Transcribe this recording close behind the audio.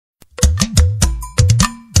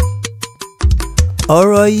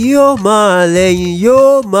ọ̀rọ̀ yìí ó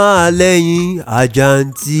máa lẹ́yìn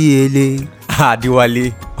àjàǹtí ele. Adéwálé,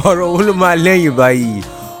 ọ̀rọ̀ wo ló máa lẹ́yìn báyìí?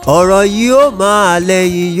 ọ̀rọ̀ yìí ó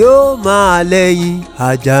máa lẹ́yìn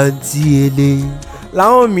àjàǹtí ele.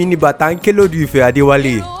 láwọn mi ni bàtà ń ké lódù ìfẹ́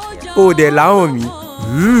Adéwálé, ó dẹ̀ láwọn mi.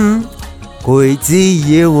 kò tí ì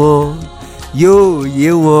yé wọn, yóò yé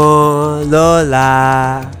wọn lọ́la.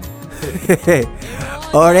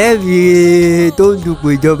 ọ̀rẹ́ mi tó ń dupò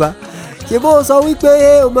ìjọba, ṣé bó sọ wípé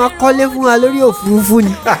o máa kọ́lé fún wa lórí òfurufú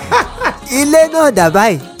ni? ilé náà dà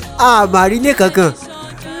báyìí, àmàrílé kankan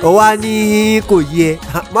ó wá ní kò yé ẹ,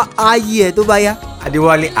 á yí ẹ tó bá yá.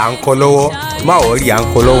 Adéwálé, à ń kọ́ lọ́wọ́, má wọ̀rí, à ń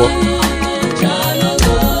kọ́ lọ́wọ́.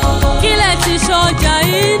 kílẹ̀ ti ṣọjà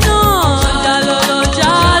iná jalolo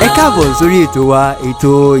jalolo. ẹ káàbọ̀ sórí ètò wa,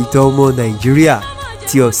 ètò ìtàn ọmọ Nàìjíríà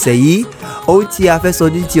ti ọ̀sẹ̀ yìí. ohun tí a fẹ́ sọ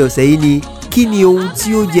ní ti ọ̀sẹ̀ yìí ni kí ni ohun tí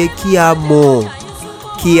ó yẹ kí a mọ̀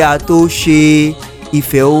kí a tó ṣe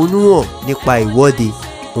ìfẹ̀hónúhàn nípa ìwọ́de.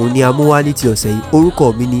 òun ni a mú wá ní ti ọ̀sẹ̀ yìí.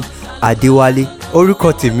 orúkọ mi ni Adéwálé. orúkọ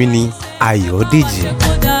tèmi ni Ayọ̀dèjì.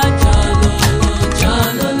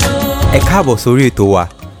 ẹ káàbọ̀ sórí ètò wa,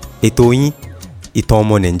 ètò yín ìtàn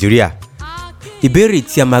ọmọ Nàìjíríà. ìbéèrè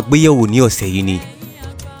tí a máa gbéyẹ̀wò ní ọ̀sẹ̀ yìí ni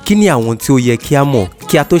kí ni àwọn tí ó yẹ kí a mọ̀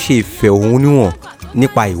kí a tó ṣe ìfẹ̀hónúhàn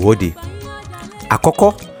nípa ìwọ́de.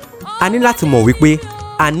 àkọ́kọ́, a ní láti mọ̀ wípé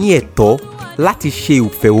a ní ẹ̀tọ́ láti ṣe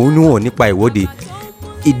ìfẹ̀hónúhàn nípa ìwọ́de.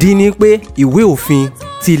 ìdí ni pé ìwé òfin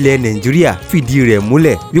ti ilẹ̀ Nàìjíríà fìdí rẹ̀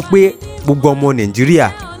múlẹ̀ wípé gbogbo ọmọ Nàìjíríà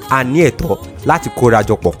a ní ẹ̀tọ́ láti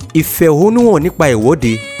kórajọ pọ̀. ìfẹ̀hónúhàn nípa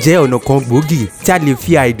ìwọ́de jẹ́ ọ̀nà kan gbòógì tí a lè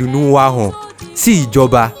fi àìdùnnú wa hàn sí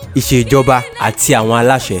ìjọba, ìṣèjọba àti àwọn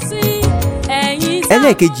aláṣẹ.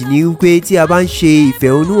 ẹlẹ́ẹ̀kejì ni wípé tí a bá ń ṣe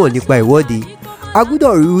ìfẹ̀hónúhàn nípa ìwọ́de, a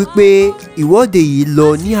gbọ́dọ̀ rí wípé ìwọ́de yìí lọ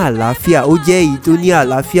ní àlàáfíà, ó jẹ́ èyí tó ní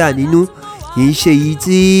àlàáfíà nínú, kì í ṣe èyí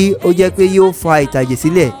tí ó jẹ́ pé yóò fa ìtàjẹ̀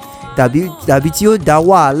sílẹ̀ tàbí tí ó dá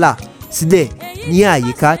wàhálà sílẹ̀ ní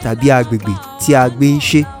àyíká tàbí agbègbè tí a gbé ń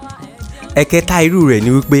ṣe. ẹ̀kẹta irú rẹ̀ ni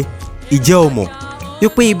wípé ìjẹ́ o mọ̀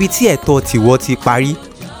wípé ibi tí ẹ̀tọ́ tìwọ ti parí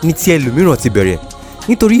ní tí ẹlòmíràn ti bẹ̀rẹ̀.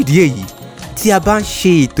 nítorí ìdí èyí, tí a bá ń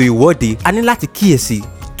ṣe ètò ìwọ́de, a ní láti kíyèsí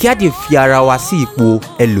kí a lè fi ara wa sí ipò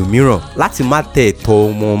ẹlòmíràn láti má tẹ ẹ̀tọ́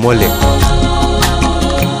ọmọ mọ́lẹ̀.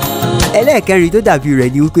 ẹlẹ́ẹ̀kẹrin tó dàbí rẹ̀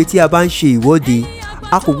ni wípé tí a bá ń ṣe ìwọ́de,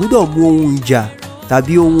 a kò gbọ́dọ̀ mú ohun ìjà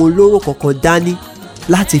tàbí ohun olóró kankan dání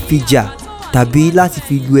láti fi jà tàbí láti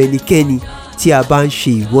fi lu ẹnikẹ́ni tí a bá ń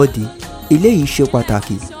ṣe ìwọ́de. eléyìí ṣe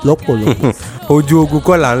pàtàkì lọ́pọ̀lọpọ̀. ojú ogun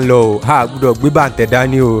kọ́ là ń lọ o, a gbọ́dọ̀ gbé bàǹtẹ̀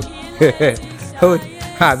dání o.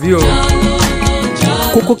 àbí o.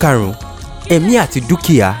 kókó karùn-ún, ẹ̀mí àti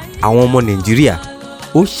dúkìá àwọn ọmọ Nàìjíríà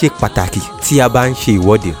ó ṣe pàtàkì tí a bá ń ṣe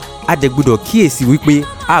ìwọ́de. a dẹ̀ gbọ́dọ̀ kíyèsí wípé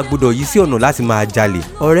a gbọ́dọ̀ yí sí ọ̀nà láti máa jalè.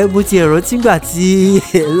 ọ̀rẹ́ bó ti rántí gbà tí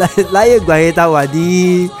láyé ìgbà yẹn tá wà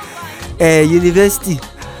ní yunifásitì,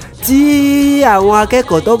 tí àwọn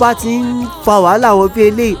akẹ́kọ̀ọ́ tó bá ti ń fa wàhálà wọn bí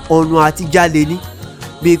eléyìí, ọ̀nà àti jalè ni.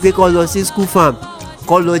 bíi pé kó lọ sí school farm,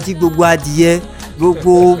 kó lọ jí gbogbo adìyẹ,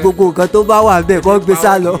 gbogbo nǹkan tó bá wà bẹ́ẹ̀ kó gbé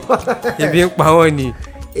sá lọ. ebi ń pa wọ́n ni.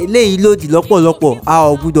 eléyìí lòdì lọ́pọ̀lọpọ̀, a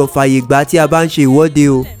ò gbúdọ̀ fààyè gbà tí a bá ń ṣe ìwọ́de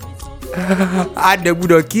o. a dẹ̀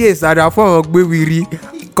gbọ́dọ̀ kíyèsára fún àwọn gbéwìrì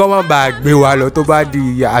kó má bàa gbé wa lọ tó bá di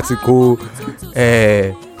àsìkò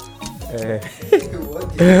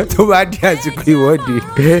ìwọ́de.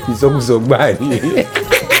 ìsọkúsọ gbáà ni.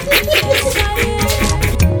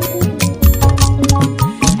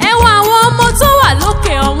 ẹ wo àwọn ọmọ tó wà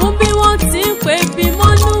lókè ọ̀hún bí wọ́n ti ń pè bí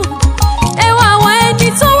mọ́nú. ẹ wo àwọn ẹni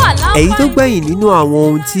tó wà láwọn. èyí tó gbẹ̀yìn nínú àwọn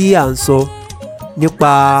ohun tí à ń sọ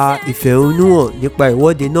nípa ìfẹ̀hónúhàn nípa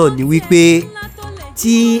ìwọ́de náà ni wípé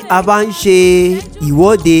tí a bá ń ṣe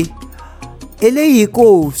ìwọ́de, eléyìí kò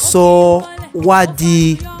sọ wá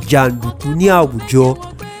di jàǹdùkú ní àwùjọ.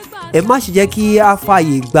 ẹ má ṣe jẹ́ kí a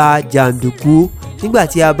fààyè gba jàǹdùkú nígbà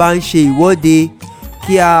tí a bá ń ṣe ìwọ́de.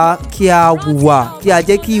 kí a hùwà, kí a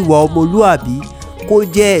jẹ́ kí ìwà ọmọlúàbí kó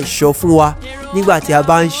jẹ́ ẹ̀ṣọ́ fún wa nígbà tí a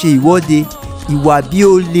bá ń ṣe ìwọ́de. ìwà bí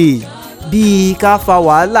olè, bíi ká fa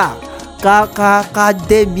wàhálà, ká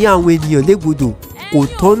dẹ́mi àwọn ènìyàn légbodò kò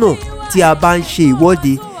tọ́nà tí a bá ń ṣe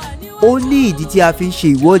ìwọ́de. ó ní ìdí tí a fi ń ṣe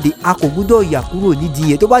ìwọ́de, a kò gbúdọ̀ yà kúrò nídìí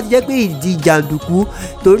yẹn. tó bá ti jẹ́ pé ìdí jàǹdùkú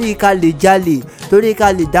torí ká lè jalè, torí ká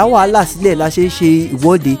lè dá wàhálà sílẹ̀ la ṣe ń ṣe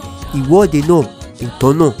ìwọ́de náà kò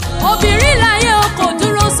tọ́nà. obìnrin láyé o kò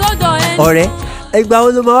dúró sọ́dọ̀ ẹni. ọ̀rẹ́, ìgbà wo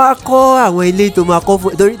ló máa wá kọ́ àwọn ilé tó máa kọ́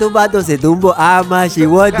fún, torí tó bá dọ̀sẹ̀ tó ń bọ̀ a máa ṣe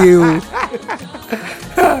ìwọ́de o.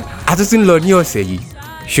 a tún ti ń lọ ní ọ̀sẹ̀ yìí,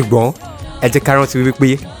 ṣùgbọ́n ẹ jẹ́ ká rántí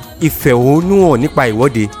wípé ìfẹ̀hónúhàn nípa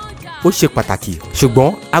ìwọ́de ó ṣe pàtàkì, ṣùgbọ́n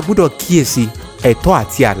a gbọ́dọ̀ kíyèsí ẹ̀tọ́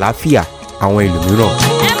àti àlàáfíà àwọn ẹlòmíràn.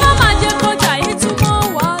 ẹ má máa jẹ́ kọjá yìí tún mọ́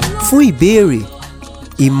wá lọ. fún ìbéèrè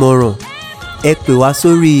ìmọ̀ràn ẹ pè wá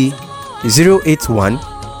sórí 081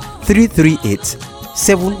 338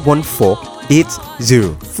 71480.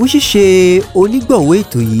 fún ṣíṣe onígbọ̀wọ́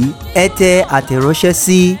ètò yìí ẹ tẹ àtẹ̀ránṣẹ́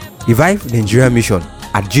sí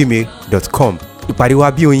revivenigeriamission@gmail.com. ìpàdé wa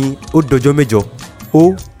bí oyin ó dọjọ́ mẹ́jọ ó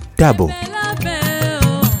dàbọ̀.